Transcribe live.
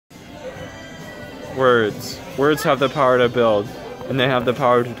Words. Words have the power to build, and they have the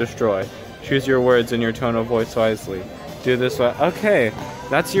power to destroy. Choose your words and your tone of voice wisely. Do this way. Okay,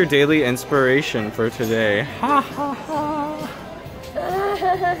 that's your daily inspiration for today. Ha ha ha.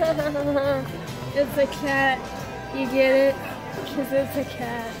 It's a cat. You get it? Because it's a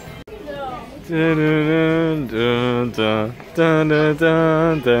cat. Dun dun dun dun dun dun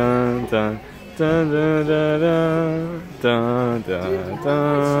dun dun dun dun dun dun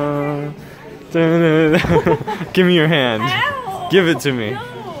dun. Give me your hand. Ow! Give it to me.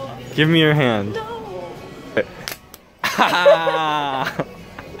 No. Give me your hand. No.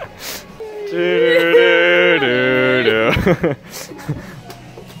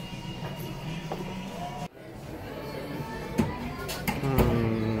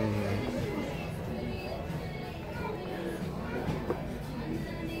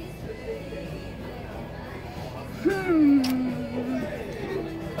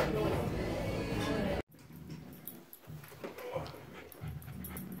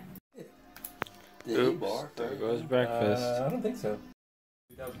 Oops, there goes breakfast. I don't think so.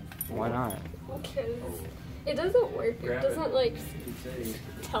 Why not? Because it doesn't work. It doesn't like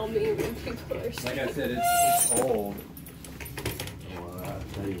tell me when people are sleeping. Like I said, it's old. Well, I'll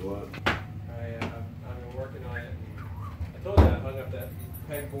tell you what. I've been working on it. I told you I hung up that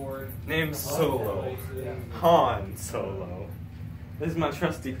pegboard. Name's Solo. Han Solo. This is my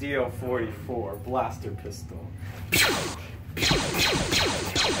trusty DO-44 blaster pistol.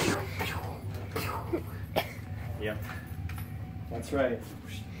 Yep. That's right.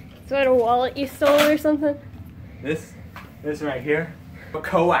 Is that a wallet you stole or something? This right here, a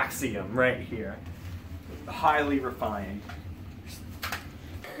coaxium right here. Highly refined.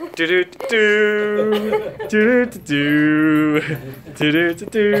 Do do do do do do do do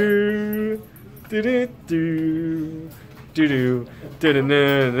do do do do da da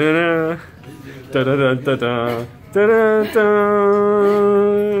da da da da da.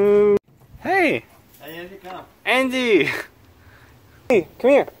 Hey! Hey, Andy, come. Andy! Hey,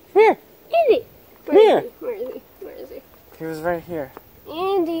 come here! Come here! Andy! Come here! Where is he? Where is he? He was right here.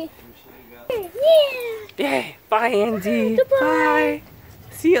 Andy! Yeah! Yay! Bye, Andy! Goodbye. Bye!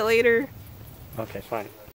 See you later! Okay, fine.